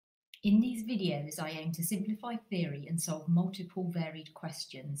In these videos, I aim to simplify theory and solve multiple varied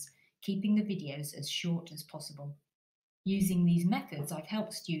questions, keeping the videos as short as possible. Using these methods, I've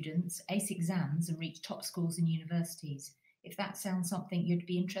helped students ace exams and reach top schools and universities. If that sounds something you'd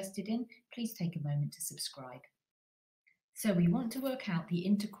be interested in, please take a moment to subscribe. So we want to work out the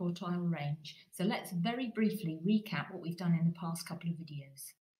interquartile range, so let's very briefly recap what we've done in the past couple of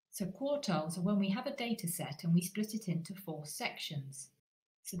videos. So quartiles are when we have a data set and we split it into 4 sections.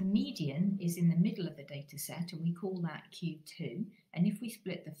 So the median is in the middle of the data set and we call that Q2, and if we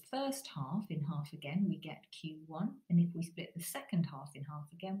split the first half in half again we get Q1, and if we split the second half in half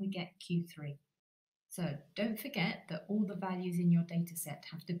again we get Q3. So don't forget that all the values in your data set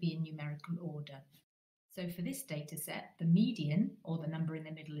have to be in numerical order. So for this data set, the median, or the number in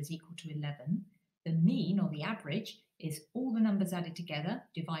the middle, is equal to 11. The mean, or the average, is all the numbers added together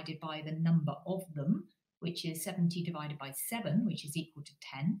divided by the number of them, which is 70 divided by 7, which is equal to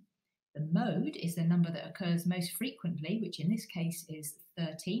 10. The mode is the number that occurs most frequently, which in this case is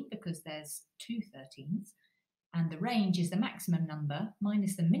 13 because there's 2 13s. And the range is the maximum number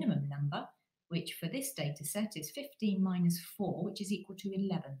minus the minimum number, which for this data set is 15 minus 4, which is equal to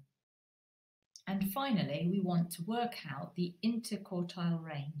 11. And finally, we want to work out the interquartile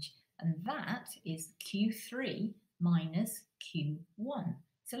range, and that is Q3 minus Q1.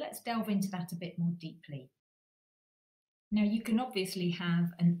 So let's delve into that a bit more deeply. Now you can obviously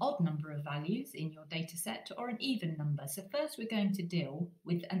have an odd number of values in your data set or an even number. So first we're going to deal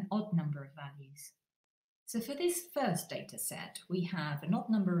with an odd number of values. So for this first data set, we have an odd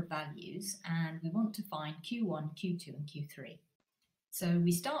number of values and we want to find Q1, Q2 and Q3. So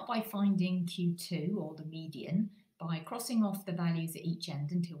we start by finding Q2, or the median, by crossing off the values at each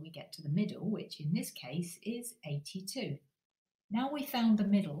end until we get to the middle, which in this case is 82. Now we found the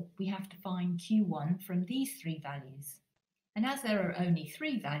middle, we have to find Q1 from these 3 values. And as there are only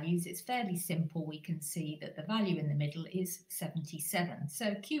 3 values, it's fairly simple. We can see that the value in the middle is 77.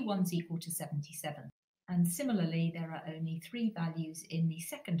 So Q1 is equal to 77. And similarly, there are only 3 values in the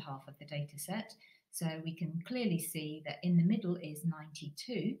second half of the data set. So we can clearly see that in the middle is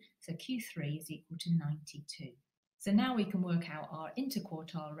 92. So Q3 is equal to 92. So now we can work out our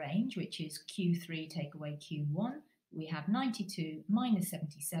interquartile range, which is Q3 take away Q1. We have 92 minus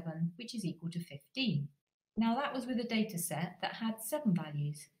 77, which is equal to 15. Now that was with a data set that had 7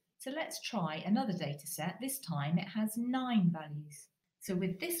 values. So let's try another data set. This time it has 9 values. So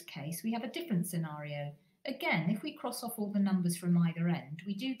with this case, we have a different scenario. Again, if we cross off all the numbers from either end,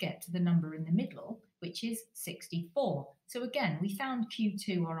 we do get to the number in the middle, which is 64. So again, we found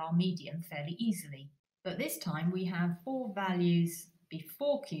Q2, or our median, fairly easily. But this time we have 4 values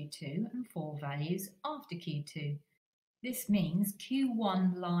before Q2 and 4 values after Q2. This means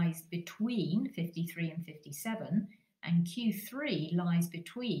Q1 lies between 53 and 57, and Q3 lies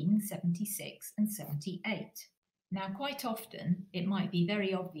between 76 and 78. Now, quite often, it might be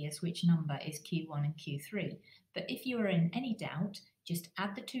very obvious which number is Q1 and Q3, but if you are in any doubt, just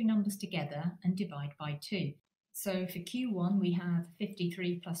add the 2 numbers together and divide by 2. So for Q1, we have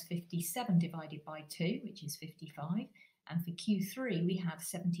 53 plus 57 divided by 2, which is 55. And for Q3, we have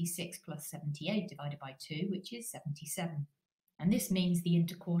 76 plus 78 divided by 2, which is 77. And this means the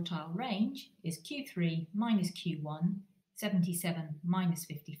interquartile range is Q3 minus Q1, 77 minus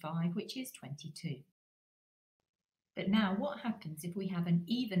 55, which is 22. But now what happens if we have an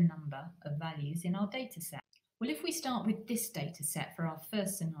even number of values in our data set? Well, if we start with this data set for our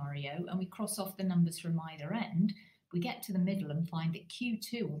first scenario and we cross off the numbers from either end, we get to the middle and find that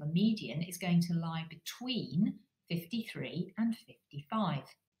Q2, or the median, is going to lie between 53 and 55.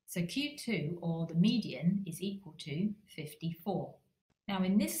 So Q2, or the median, is equal to 54. Now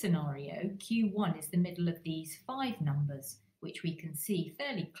in this scenario, Q1 is the middle of these 5 numbers, which we can see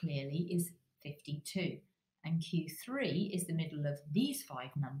fairly clearly is 52. And Q3 is the middle of these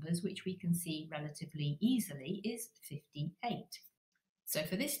 5 numbers, which we can see relatively easily is 58. So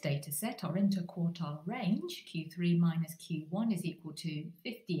for this data set, our interquartile range, Q3 minus Q1, is equal to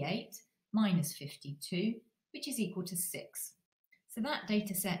 58 minus 52, which is equal to 6. So that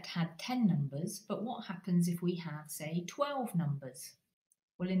data set had 10 numbers, but what happens if we have, say, 12 numbers?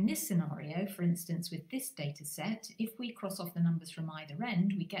 Well, in this scenario, for instance, with this data set, if we cross off the numbers from either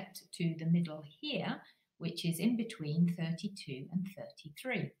end, we get to the middle here, which is in between 32 and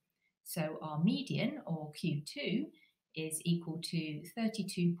 33. So our median, or Q2, is equal to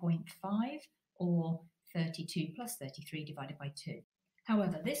 32.5, or 32 plus 33 divided by 2.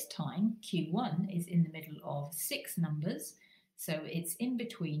 However, this time Q1 is in the middle of 6 numbers, so it's in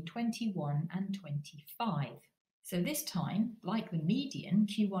between 21 and 25. So this time, like the median,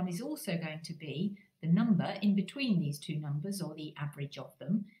 Q1 is also going to be the number in between these 2 numbers, or the average of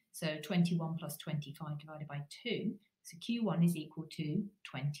them, So 21 plus 25 divided by 2. So Q1 is equal to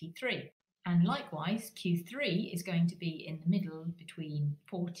 23. And likewise, Q3 is going to be in the middle between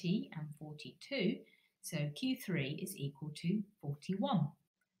 40 and 42. So Q3 is equal to 41.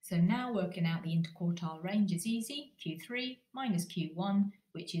 So now working out the interquartile range is easy. Q3 minus Q1,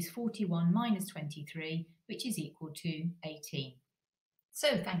 which is 41 minus 23, which is equal to 18.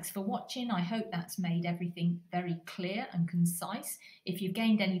 So thanks for watching. I hope that's made everything very clear and concise. If you've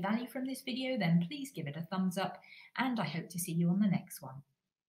gained any value from this video, then please give it a thumbs up, and I hope to see you on the next one.